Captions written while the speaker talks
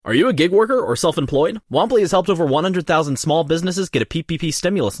Are you a gig worker or self-employed? Womply has helped over 100,000 small businesses get a PPP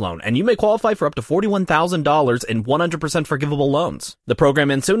stimulus loan, and you may qualify for up to $41,000 in 100% forgivable loans. The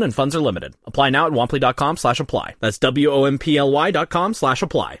program ends soon and funds are limited. Apply now at womply.com/apply. That's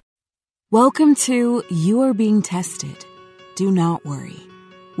WOMPLY.com/apply. Welcome to You Are Being Tested. Do not worry.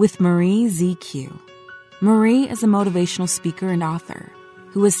 With Marie ZQ. Marie is a motivational speaker and author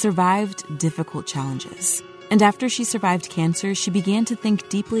who has survived difficult challenges. And after she survived cancer, she began to think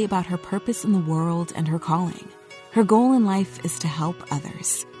deeply about her purpose in the world and her calling. Her goal in life is to help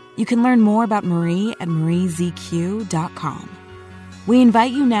others. You can learn more about Marie at mariezq.com. We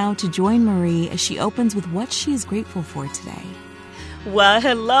invite you now to join Marie as she opens with what she is grateful for today. Well,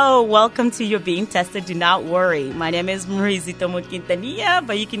 hello. Welcome to You're Being Tested. Do not worry. My name is Marie Zitomo Quintanilla,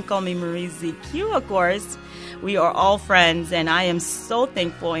 but you can call me Marie ZQ, of course. We are all friends, and I am so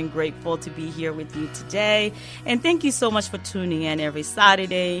thankful and grateful to be here with you today. And thank you so much for tuning in every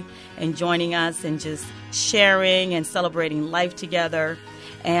Saturday and joining us and just sharing and celebrating life together.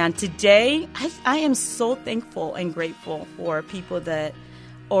 And today, I am so thankful and grateful for people that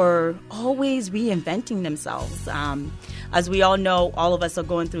are always reinventing themselves. As we all know, all of us are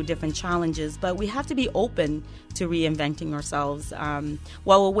going through different challenges, but we have to be open to reinventing ourselves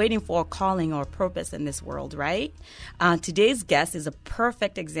while we're waiting for a calling or a purpose in this world, right? Today's guest is a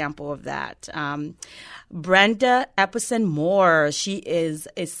perfect example of that. Brenda Epperson Moore. She is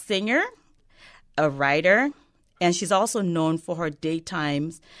a singer, a writer, and she's also known for her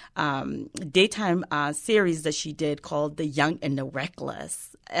daytime series that she did called The Young and the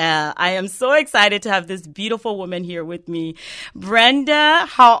Reckless. I am so excited to have this beautiful woman here with me. Brenda,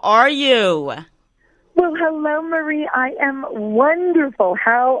 how are you? Well, hello, Marie. I am wonderful.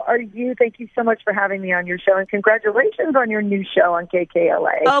 How are you? Thank you so much for having me on your show, and congratulations on your new show on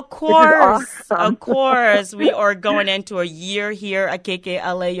KKLA. Of course. Awesome. Of course. We are going into a year here at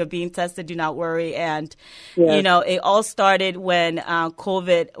KKLA. You're being tested. Do not worry. And, yes. You know, it all started when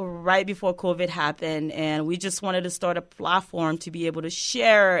right before COVID happened, and we just wanted to start a platform to be able to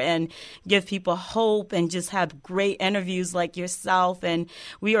share and give people hope and just have great interviews like yourself. And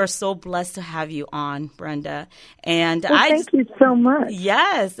we are so blessed to have you on, Brenda. And thank you so much.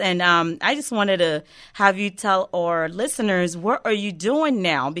 Yes. And I just wanted to have you tell our listeners, what are you doing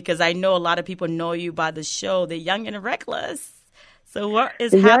now? Because I know a lot of people know you by the show, The Young and the Reckless. So what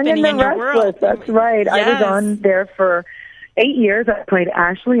is happening in your world? That's right. Yes. I was on there for 8 years. I played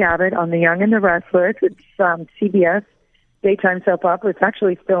Ashley Abbott on The Young and the Restless. It's CBS daytime soap opera. It's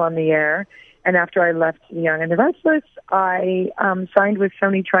actually still on the air. And after I left The Young and the Restless, I signed with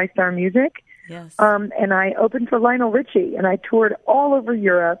Sony TriStar Music. Yes. And I opened for Lionel Richie, and I toured all over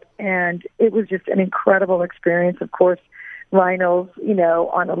Europe, and it was just an incredible experience. Of course, Lionel's,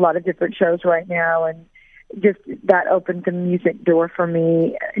 on a lot of different shows right now, and just that opened the music door for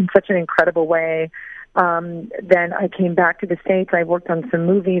me in such an incredible way. Then I came back to the States. I worked on some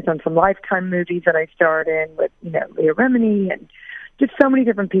movies, on some Lifetime movies that I starred in with, Leah Remini and just so many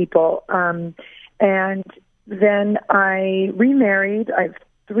different people. And then I remarried. I've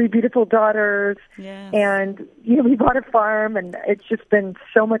 3 beautiful daughters, yes. And we bought a farm, and it's just been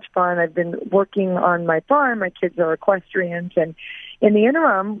so much fun. I've been working on my farm. My kids are equestrians, and in the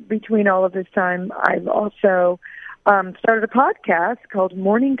interim between all of this time, I've also started a podcast called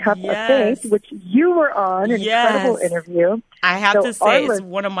Morning Cup yes. of Faith, which you were on, an yes. incredible interview. I have to say, it's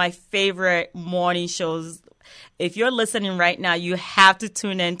one of my favorite morning shows. If you're listening right now, you have to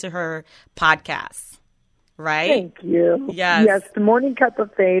tune into her podcast. Right? Thank you. Yes, the Morning Cup of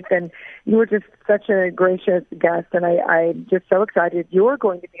Faith, and you were just such a gracious guest, and I'm just so excited. You're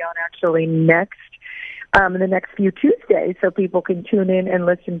going to be on actually next, in the next few Tuesdays, so people can tune in and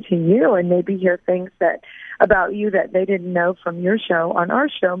listen to you and maybe hear things about you that they didn't know from your show on our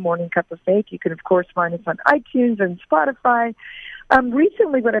show, Morning Cup of Faith. You can, of course, find us on iTunes and Spotify.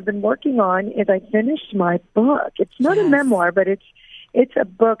 Recently, what I've been working on is I finished my book. It's not yes. a memoir, but it's a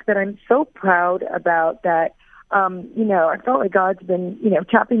book that I'm so proud about that, I felt like God's been,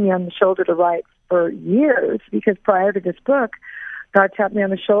 tapping me on the shoulder to write for years, because prior to this book, God tapped me on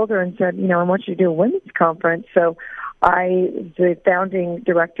the shoulder and said, I want you to do a women's conference. So I'm the founding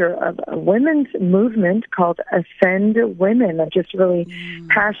director of a women's movement called Ascend Women. I'm just really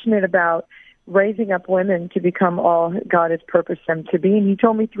passionate about raising up women to become all God has purposed them to be. And he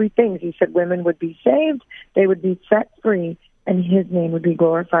told me 3 things. He said women would be saved, they would be set free, and his name would be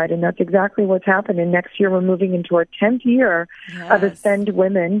glorified. And that's exactly what's happened. And next year, we're moving into our 10th year yes. of Ascend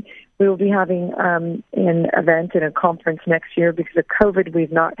Women. We will be having an event and a conference next year. Because of COVID,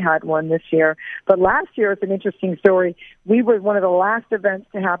 we've not had one this year. But last year, it's an interesting story. We were one of the last events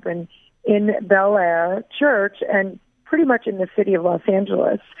to happen in Bel Air Church, and pretty much in the city of Los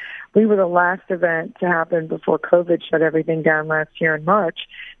Angeles. We were the last event to happen before COVID shut everything down last year in March.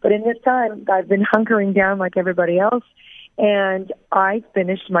 But in this time, I've been hunkering down like everybody else, and I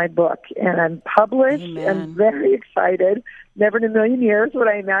finished my book, and I'm published. Amen. I'm very excited. Never in a million years would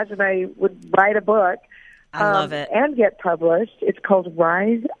I imagine I would write a book. I love it. And get published. It's called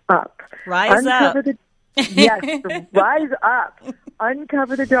Rise Up. Rise Up. Yes, Rise Up.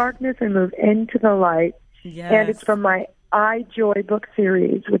 Uncover the darkness and move into the light. Yes. And it's from my I Joy book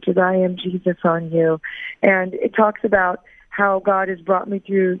series, which is I Am Jesus on You. And it talks about how God has brought me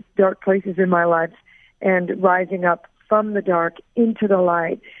through dark places in my life and rising up from the dark into the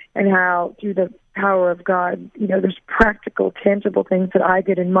light, and how through the power of God, there's practical, tangible things that I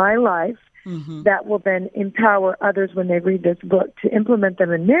did in my life that will then empower others when they read this book to implement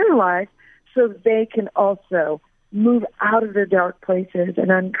them in their life so they can also move out of their dark places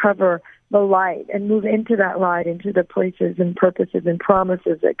and uncover the light and move into that light, into the places and purposes and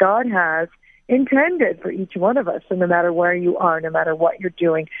promises that God has intended for each one of us. So no matter where you are, no matter what you're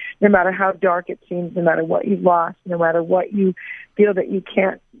doing, no matter how dark it seems, no matter what you've lost, no matter what you feel that you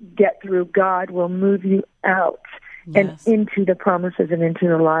can't get through, God will move you out and into the promises and into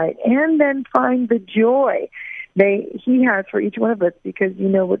the light, and then find the joy He has for each one of us, because you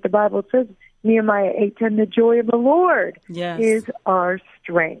know what the Bible says, Nehemiah 8:10, the joy of the Lord is our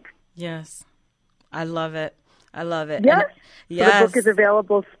strength. Yes. I love it. I love it. Yes. Yes. So the book is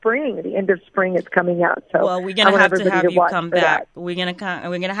available spring. The end of spring it's coming out. So well, we're gonna have to have you come back. We're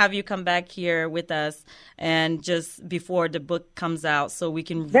gonna have you come back here with us, and just before the book comes out, so we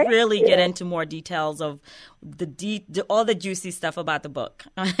can really get into more details of all the juicy stuff about the book.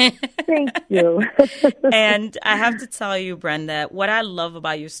 Thank you. And I have to tell you, Brenda, what I love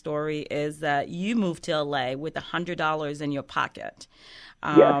about your story is that you moved to LA with $100 in your pocket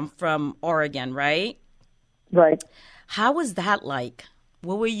from Oregon, right? Right. How was that like?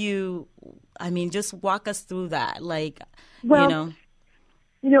 What were you, just walk us through that. Ever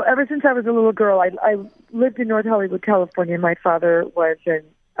since I was a little girl, I lived in North Hollywood, California. My father was an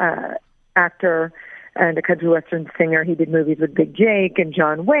actor and a country western singer. He did movies with Big Jake and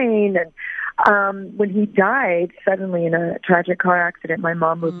John Wayne. And when he died suddenly in a tragic car accident, my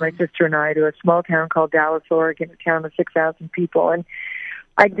mom moved my sister and I to a small town called Dallas, Oregon, a town of 6,000 people. And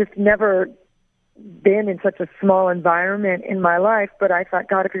I just never been in such a small environment in my life, but I thought,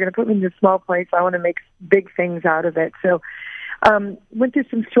 God, if you're going to put me in this small place, I want to make big things out of it. So went through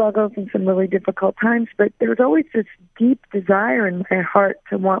some struggles and some really difficult times, but there was always this deep desire in my heart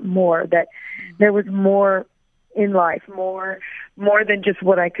to want more, that there was more in life, more than just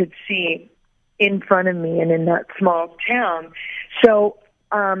what I could see in front of me and in that small town. So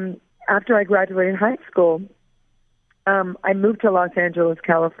after I graduated high school, I moved to Los Angeles,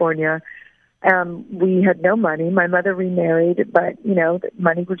 California. We had no money. My mother remarried, but, the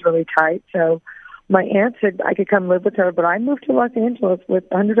money was really tight. So my aunt said I could come live with her, but I moved to Los Angeles with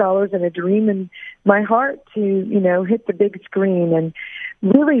 $100 and a dream in my heart to, hit the big screen. And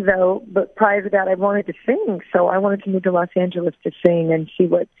really, though, but prior to that, I wanted to sing. So I wanted to move to Los Angeles to sing and see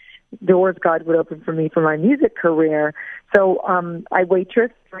what doors God would open for me for my music career. So I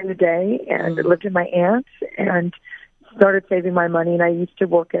waitressed during the day and lived with my aunt and started saving my money, and I used to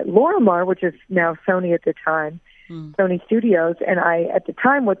work at Lorimar, which is now Sony at the time, Sony Studios. And at the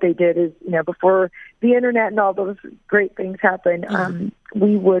time, what they did is, before the internet and all those great things happened,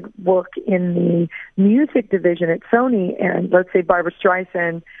 we would work in the music division at Sony, and let's say Barbra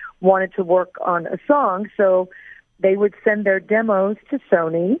Streisand wanted to work on a song, so they would send their demos to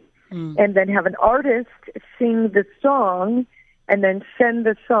Sony and then have an artist sing the song and then send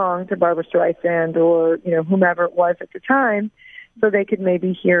the song to Barbra Streisand or, whomever it was at the time, so they could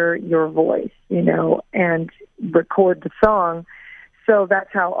maybe hear your voice, and record the song. So that's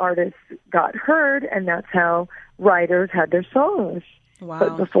how artists got heard, and that's how writers had their songs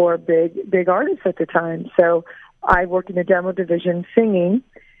put before big artists at the time. So I worked in the demo division singing,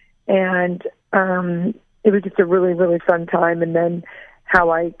 and it was just a really, really fun time. And then how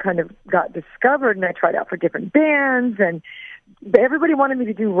I kind of got discovered, and I tried out for different bands, and everybody wanted me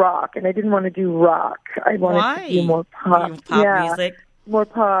to do rock, and I didn't want to do rock. I wanted to do more pop. Music? More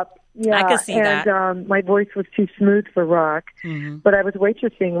pop. Yeah, I could see that. And my voice was too smooth for rock. But I was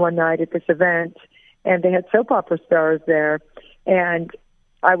waitressing one night at this event, and they had soap opera stars there, and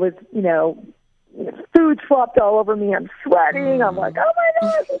I was, food flopped all over me. I'm sweating. I'm like, oh my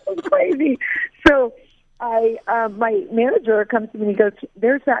gosh, this is crazy. So my manager comes to me and he goes,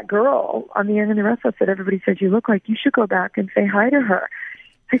 there's that girl on the end of the restaurant that everybody says you look like. You should go back and say hi to her.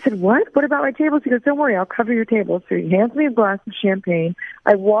 I said, what? What about my tables? He goes, don't worry, I'll cover your table. So he hands me a glass of champagne.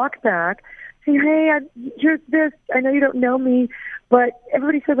 I walk back. say, hey, here's this. I know you don't know me, but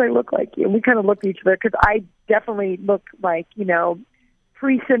everybody says I look like you. And we kind of looked at each other because I definitely look like,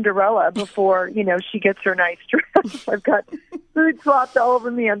 pre-Cinderella before, she gets her nice dress. I've got food slopped all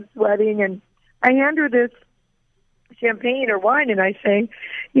over me. I'm sweating. And I hand her this champagne or wine, and I say,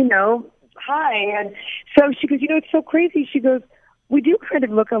 hi. And so she goes, it's so crazy. She goes, we do kind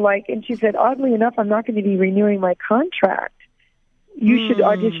of look alike. And she said, oddly enough, I'm not going to be renewing my contract. You should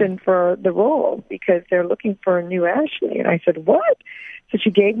audition for the role because they're looking for a new Ashley. And I said, what? So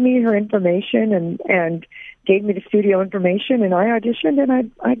she gave me her information and gave me the studio information, and I auditioned,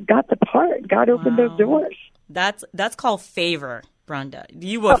 and I got the part. God opened those doors. That's called favor, Brenda.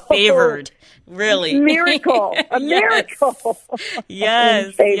 You were favored, really. Miracle. A miracle.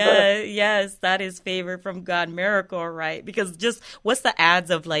 Yes, yes, that is favor from God. Miracle, right? Because just what's the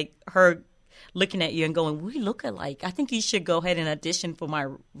odds of like her looking at you and going, we look alike. I think you should go ahead and audition for my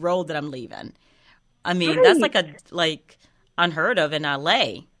role that I'm leaving. I mean, that's like unheard of in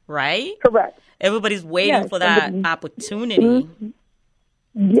LA, right? Correct. Everybody's waiting for that opportunity.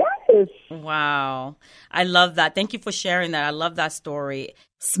 Yes. Wow. I love that. Thank you for sharing that. I love that story.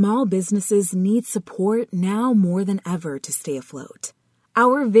 Small businesses need support now more than ever to stay afloat.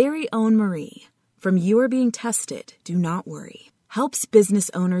 Our very own Marie, from You Are Being Tested, Do Not Worry, helps business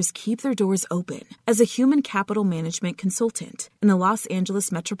owners keep their doors open as a human capital management consultant in the Los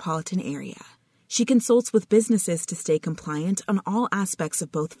Angeles metropolitan area. She consults with businesses to stay compliant on all aspects of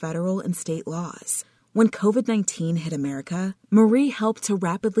both federal and state laws. When COVID-19 hit America, Marie helped to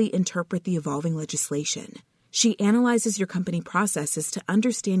rapidly interpret the evolving legislation. She analyzes your company processes to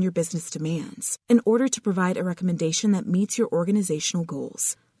understand your business demands in order to provide a recommendation that meets your organizational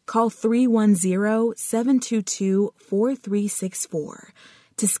goals. Call 310-722-4364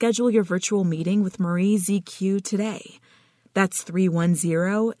 to schedule your virtual meeting with Marie ZQ today. That's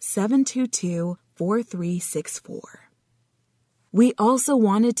 310-722-4364. We also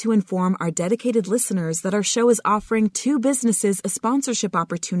wanted to inform our dedicated listeners that our show is offering 2 businesses a sponsorship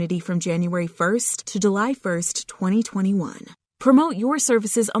opportunity from January 1st to July 1st, 2021. Promote your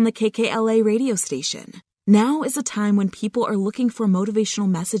services on the KKLA radio station. Now is a time when people are looking for a motivational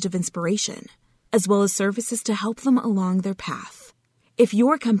message of inspiration, as well as services to help them along their path. If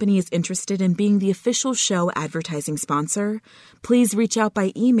your company is interested in being the official show advertising sponsor, please reach out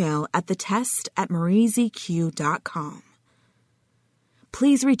by email at thetest@mariezq.com.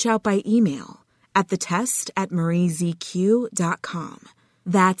 Please reach out by email at thetest@mariezq.com.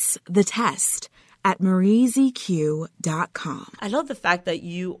 That's thetest@mariezq.com. I love the fact that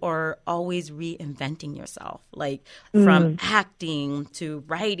you are always reinventing yourself, like from acting to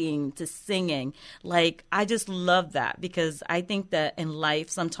writing to singing. Like, I just love that because I think that in life,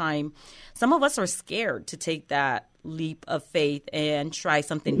 sometimes some of us are scared to take that leap of faith and try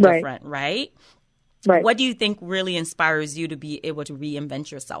something different, right? Right. What do you think really inspires you to be able to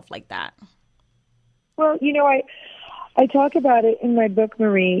reinvent yourself like that? Well, I talk about it in my book,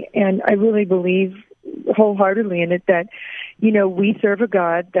 Marie, and I really believe wholeheartedly in it that, we serve a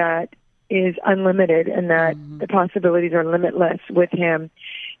God that is unlimited and that the possibilities are limitless with him.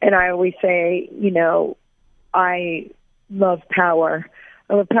 And I always say, I love power.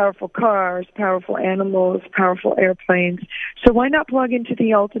 I love powerful cars, powerful animals, powerful airplanes. So why not plug into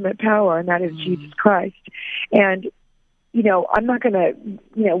the ultimate power, and that is Jesus Christ? And, I'm not going to,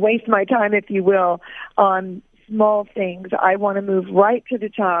 waste my time, if you will, on small things. I want to move right to the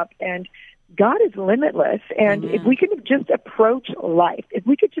top, and God is limitless. And if we could just approach life, if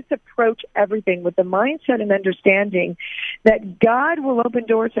we could just approach everything with the mindset and understanding that God will open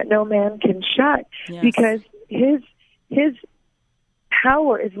doors that no man can shut, because his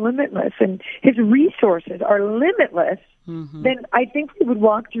power is limitless and his resources are limitless, then I think we would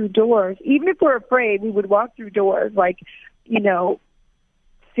walk through doors. Even if we're afraid, we would walk through doors like,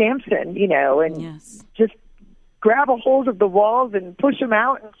 Samson, and just grab a hold of the walls and push them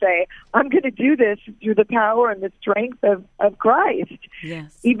out and say, I'm going to do this through the power and the strength of Christ.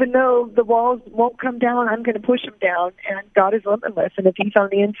 Yes. Even though the walls won't come down, I'm going to push them down, and God is limitless. And if he's on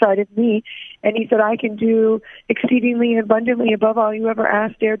the inside of me, and he said, I can do exceedingly and abundantly above all you ever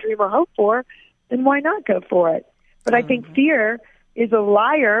asked, dare, dream, or hope for, then why not go for it? But I think fear is a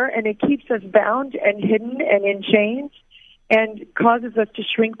liar, and it keeps us bound and hidden and in chains and causes us to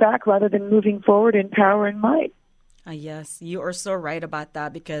shrink back rather than moving forward in power and might. Yes, you are so right about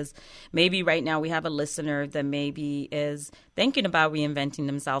that, because maybe right now we have a listener that maybe is thinking about reinventing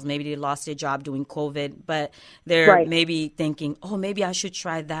themselves. Maybe they lost their job during COVID, but they're maybe thinking, oh, maybe I should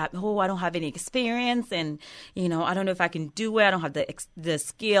try that. Oh, I don't have any experience, and, I don't know if I can do it. I don't have the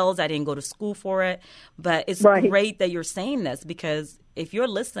skills. I didn't go to school for it. But it's great that you're saying this, because if you're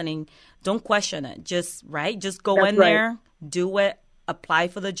listening, don't question it. Just go That's in right. there, do it, apply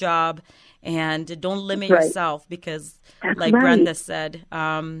for the job, and don't limit That's right. yourself because, That's like right. Brenda said,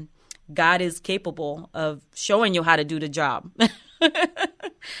 God is capable of showing you how to do the job.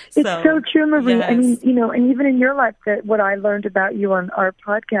 It's so true, Marie. yes. I mean, and even in your life, that what I learned about you on our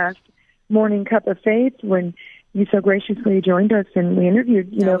podcast, Morning Cup of Faith, when you so graciously joined us and we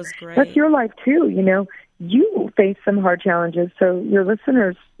interviewed, That was great. that's your life too. You face some hard challenges, so your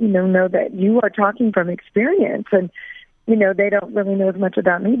listeners, know that you are talking from experience, and they don't really know as much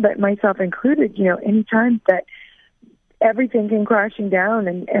about me, but myself included. Anytime that everything came crashing down,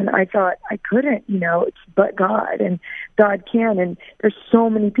 and I thought I couldn't, it's but God, and God can. And there's so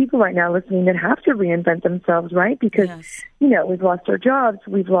many people right now listening that have to reinvent themselves, right? Because, Yes. We've lost our jobs,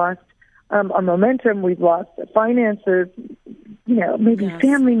 we've lost our momentum, we've lost the finances, maybe Yes.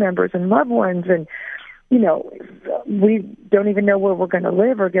 family members and loved ones, and, we don't even know where we're going to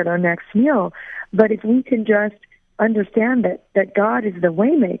live or get our next meal. But if we can just understand that God is the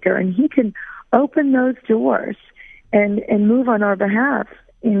waymaker, and He can open those doors and move on our behalf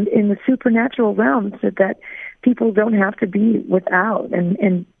in the supernatural realms, that people don't have to be without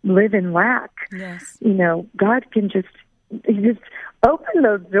and live in lack. Yes. God can just open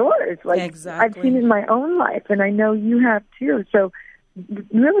those doors. Like Exactly. I've seen in my own life, and I know you have too. So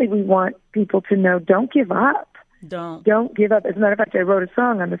really, we want people to know, don't give up. Don't give up. As a matter of fact, I wrote a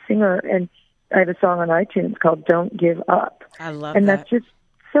song. I'm a singer, and I have a song on iTunes called Don't Give Up. I love and that. that's just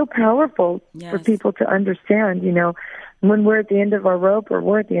so powerful for Yes. people to understand, when we're at the end of our rope or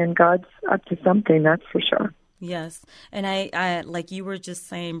we're at the end, God's up to something, that's for sure. Yes. And I like you were just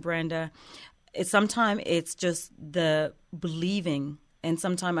saying, Brenda, sometimes it's just the believing. And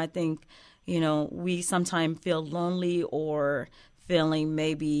sometimes I think, we sometimes feel lonely or feeling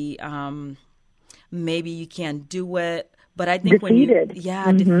maybe you can't do it. But I think Defeated.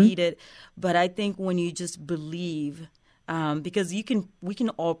 Defeated. But I think when you just believe, because we can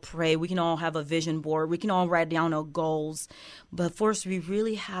all pray, we can all have a vision board, we can all write down our goals, but first we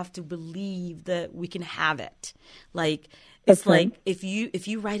really have to believe that we can have it. Like it's like if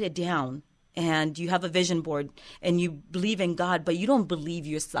you write it down and you have a vision board and you believe in God, but you don't believe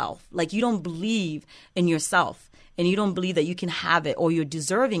yourself, like you don't believe in yourself, and you don't believe that you can have it or you're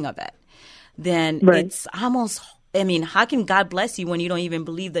deserving of it, then Right. it's almost, how can God bless you when you don't even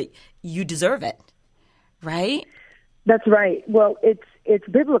believe that you deserve it, right? That's right. Well, it's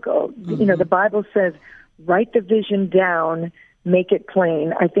biblical. Mm-hmm. The Bible says, write the vision down, make it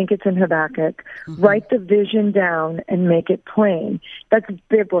plain. I think it's in Habakkuk. Mm-hmm. Write the vision down and make it plain. That's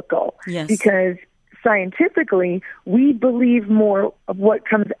biblical. Yes. Because scientifically, we believe more of what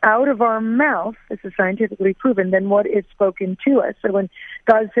comes out of our mouth, this is scientifically proven, than what is spoken to us. So when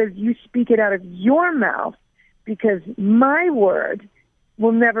God says, you speak it out of your mouth, because my word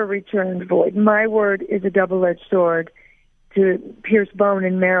will never return void. My word is a double-edged sword to pierce bone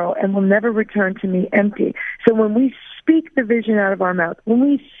and marrow and will never return to me empty. So when we speak the vision out of our mouth, when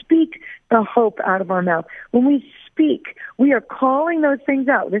we speak the hope out of our mouth, when we speak, we are calling those things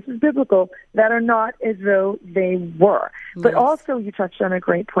out. This is biblical, that are not as though they were. Yes. But also you touched on a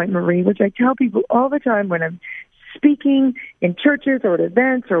great point, Marie, which I tell people all the time when I'm speaking in churches or at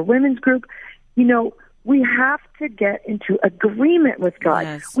events or women's group, we have to get into agreement with God.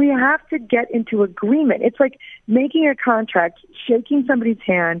 Yes. We have to get into agreement. It's like making a contract, shaking somebody's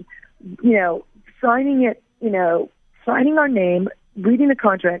hand, signing it, signing our name, reading the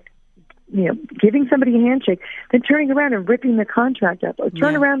contract, giving somebody a handshake, then turning around and ripping the contract up, or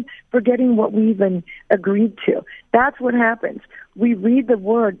turn around forgetting what we even agreed to. That's what happens. We read the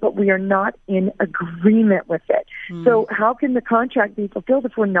word, but we are not in agreement with it. So how can the contract be fulfilled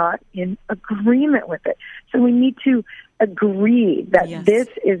if we're not in agreement with it? So we need to agree that this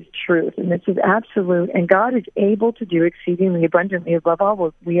is truth and this is absolute, and God is able to do exceedingly abundantly above all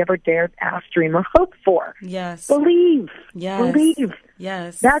what we ever dared ask, dream, or hope for. Yes. Believe. Yes. Believe.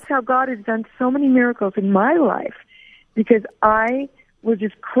 Yes. That's how God has done so many miracles in my life, because I was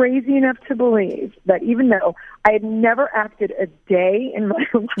just crazy enough to believe that even though I had never acted a day in my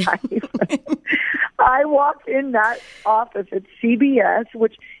life, I walked in that office at CBS,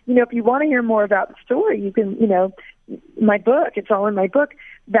 which, if you want to hear more about the story, you can, my book, it's all in my book,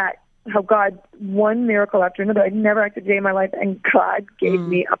 that how God, one miracle after another, I'd never acted a day in my life, and God gave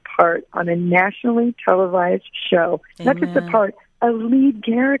me a part on a nationally televised show. Amen. Not just a part, a lead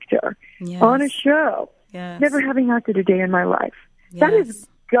character on a show. Yes. Never having acted a day in my life. That is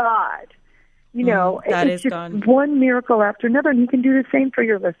God. that it's is just God. One miracle after another, and you can do the same for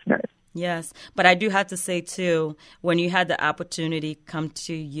your listeners. Yes, but I do have to say, too, when you had the opportunity come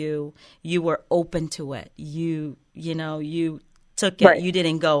to you, you were open to it. You took it. Right. You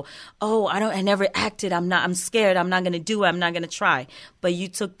didn't go, oh, I never acted. I'm scared. I'm not going to do it. I'm not going to try. But you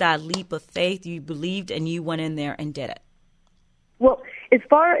took that leap of faith. You believed and you went in there and did it. Well, as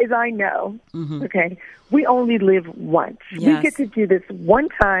far as I know, okay, we only live once. Yes. We get to do this one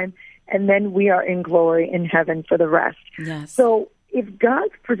time, and then we are in glory in heaven for the rest. Yes. So if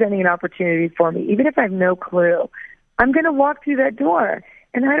God's presenting an opportunity for me, even if I have no clue, I'm going to walk through that door.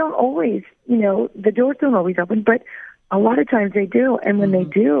 And I don't always, the doors don't always open, but a lot of times they do. And when they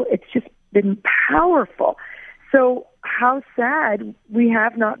do, it's just been powerful. So how sad we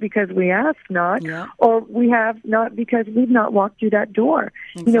have not because we ask not, or we have not because we've not walked through that door.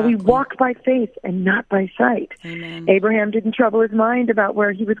 Exactly. We walk by faith and not by sight. Amen. Abraham didn't trouble his mind about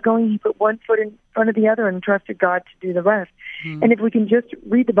where he was going. He put one foot in front of the other and trusted God to do the rest. And if we can just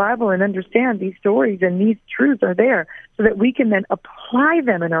read the Bible and understand these stories and these truths are there so that we can then apply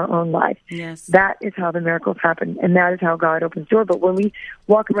them in our own life, that is how the miracles happen, and that is how God opens doors. But when we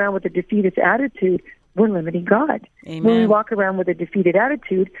walk around with a defeatist attitude, we're limiting God. Amen. When we walk around with a defeated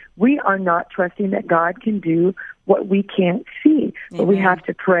attitude, we are not trusting that God can do what we can't see. But we have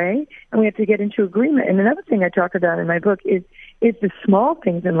to pray, and we have to get into agreement. And another thing I talk about in my book is the small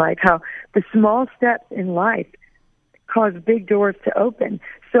things in life, how the small steps in life cause big doors to open.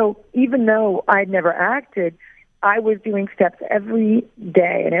 So even though I'd never acted, I was doing steps every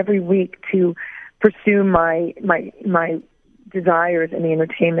day and every week to pursue my desires in the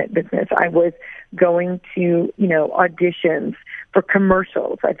entertainment business. I was going to, auditions for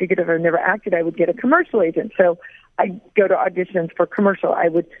commercials. I figured if I never acted, I would get a commercial agent. So I'd go to auditions for commercial. I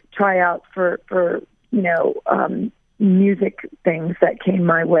would try out for music things that came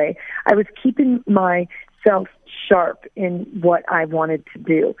my way. I was keeping myself sharp in what I wanted to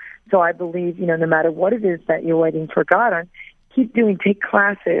do. So I believe, no matter what it is that you're waiting for God on, take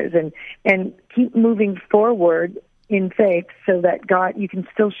classes and keep moving forward in faith so that you can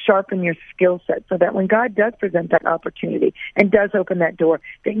still sharpen your skill set so that when God does present that opportunity and does open that door,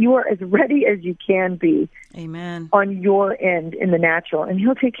 that you are as ready as you can be. Amen. On your end in the natural, and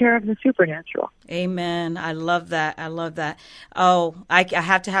He'll take care of the supernatural. Amen. I love that. Oh, I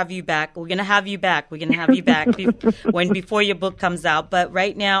have to have you back. We're going to have you back. Before your book comes out. But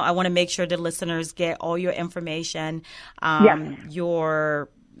right now, I want to make sure the listeners get all your information, your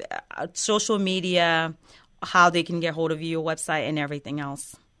social media, how they can get hold of you, your website, and everything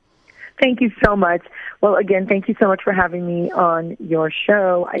else. Thank you so much. Well, again, thank you so much for having me on your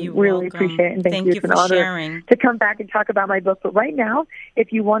show. You're really welcome. Appreciate it. And thank you. It's an honor sharing. to come back and talk about my book. But right now,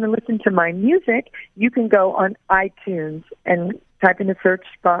 if you want to listen to my music, you can go on iTunes and type in the search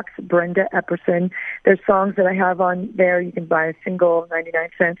box, Brenda Epperson. There's songs that I have on there. You can buy a single, 99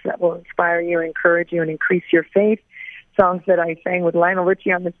 cents, that will inspire you, encourage you, and increase your faith. Songs that I sang with Lionel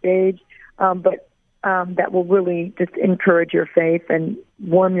Richie on the stage, that will really just encourage your faith and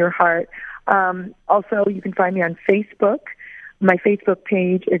warm your heart. Also, you can find me on Facebook. My Facebook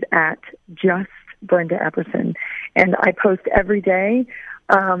page is at Just Brenda Epperson. And I post every day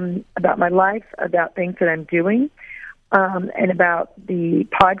about my life, about things that I'm doing, and about the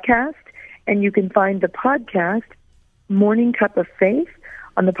podcast. And you can find the podcast, Morning Cup of Faith,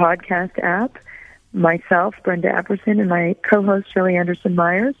 on the podcast app. Myself, Brenda Epperson, and my co-host, Shirley Anderson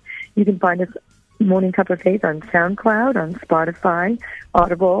Myers. You can find us Morning Cup of Faith on SoundCloud, on Spotify,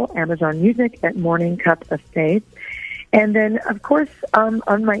 Audible, Amazon Music at Morning Cup of Faith. And then, of course, on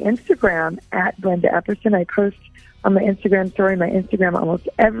my Instagram at Brenda Epperson, I post on my Instagram story, my Instagram almost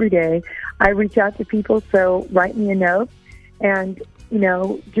every day. I reach out to people, so write me a note and,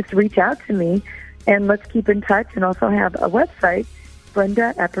 just reach out to me and let's keep in touch. And also have a website,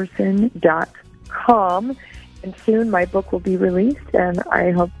 BrendaEpperson.com. And soon my book will be released, and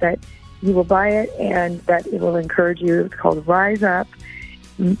I hope that you will buy it and that it will encourage you. It's called Rise Up,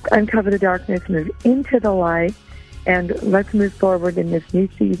 Uncover the Darkness, Move into the Light, and let's move forward in this new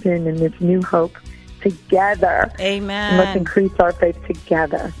season and this new hope together. Amen. And let's increase our faith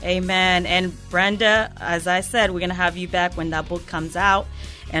together. Amen. And Brenda, as I said, we're going to have you back when that book comes out.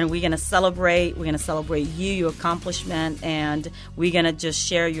 And we're going to celebrate. We're going to celebrate you, your accomplishment, and we're going to just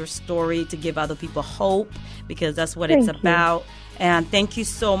share your story to give other people hope, because that's what it's about. And thank you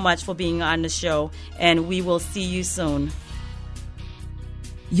so much for being on the show, and we will see you soon.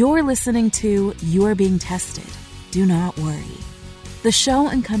 You're listening to You're Being Tested. Do not worry. The show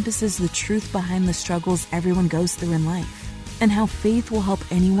encompasses the truth behind the struggles everyone goes through in life and how faith will help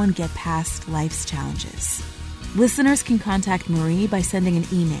anyone get past life's challenges. Listeners can contact Marie by sending an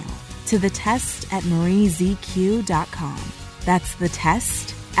email to thetest@mariezq.com. That's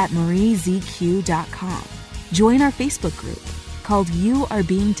thetest@mariezq.com. Join our Facebook group called You Are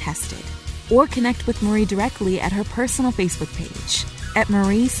Being Tested. or connect with Marie directly at her personal Facebook page at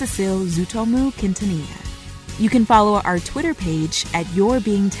Marie Cecile Zutomu Quintanilla. You can follow our Twitter page at You're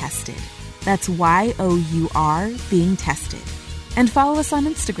Being Tested. That's YOUR Being Tested. And follow us on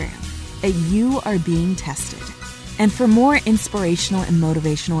Instagram at You Are Being Tested. And for more inspirational and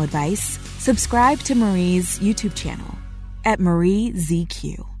motivational advice, subscribe to Marie's YouTube channel at Marie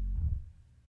ZQ.